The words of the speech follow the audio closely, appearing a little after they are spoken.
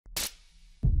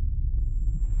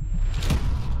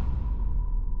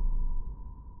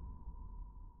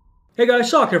Hey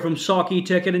guys, Sak here from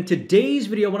SAKITECH, and in today's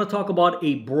video I want to talk about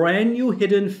a brand new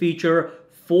hidden feature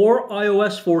for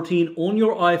iOS 14 on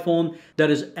your iPhone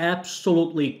that is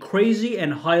absolutely crazy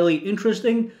and highly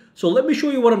interesting. So let me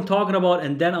show you what I'm talking about,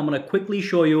 and then I'm going to quickly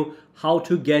show you how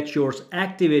to get yours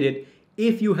activated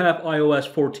if you have iOS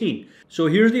 14. So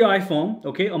here's the iPhone,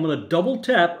 okay? I'm going to double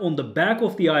tap on the back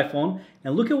of the iPhone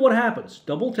and look at what happens.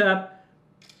 Double tap,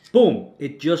 boom,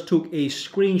 it just took a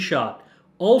screenshot.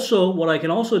 Also, what I can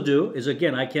also do is,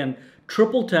 again, I can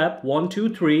triple tap 1,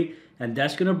 2, 3, and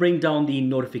that's going to bring down the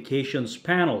notifications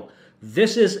panel.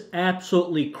 This is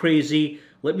absolutely crazy.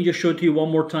 Let me just show it to you one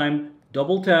more time.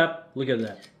 Double tap, look at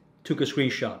that. Took a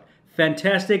screenshot.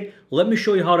 Fantastic. Let me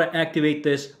show you how to activate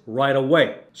this right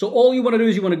away. So all you want to do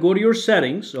is you want to go to your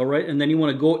settings, all right, and then you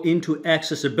want to go into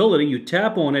accessibility. You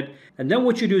tap on it, and then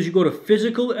what you do is you go to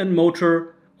physical and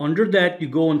motor. Under that, you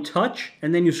go on touch,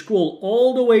 and then you scroll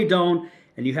all the way down,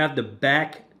 and you have the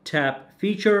back tap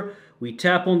feature. We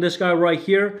tap on this guy right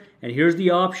here, and here's the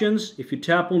options. If you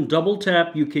tap on double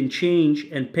tap, you can change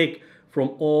and pick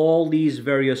from all these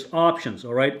various options,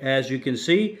 all right, as you can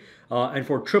see. And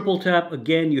for triple tap,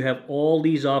 again, you have all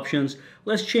these options.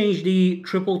 Let's change the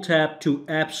triple tap to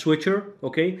app switcher,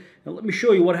 okay? And let me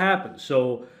show you what happens.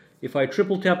 So if I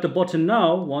triple tap the button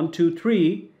now, 1, 2,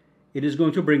 3, it is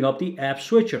going to bring up the app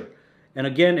switcher. And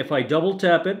again, if I double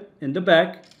tap it in the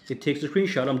back, it takes a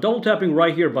screenshot. I'm double tapping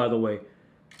right here, by the way.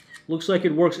 Looks like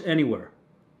it works anywhere.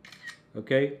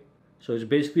 Okay, so it's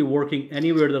basically working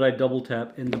anywhere that I double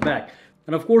tap in the back.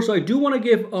 And of course, I do want to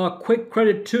give a quick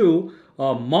credit to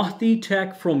Mahdi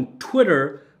Tech from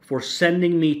Twitter for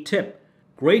sending me tip.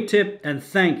 Great tip, and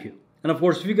thank you. And of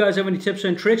course, if you guys have any tips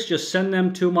and tricks, just send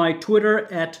them to my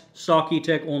Twitter at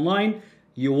SAKITECH Online.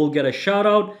 You will get a shout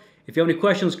out. If you have any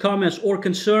questions, comments, or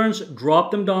concerns,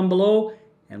 drop them down below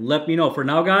and let me know. For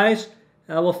now, guys,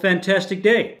 have a fantastic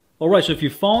day. Alright, so if you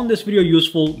found this video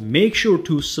useful, make sure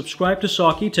to subscribe to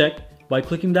SAKITECH by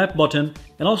clicking that button,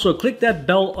 and also click that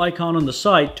bell icon on the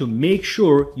side to make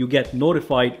sure you get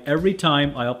notified every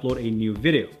time I upload a new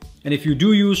video. And if you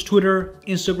do use Twitter,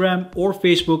 Instagram, or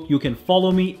Facebook, you can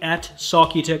follow me at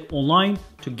SAKITECH Online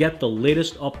to get the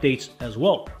latest updates as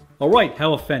well. Alright,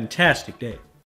 have a fantastic day.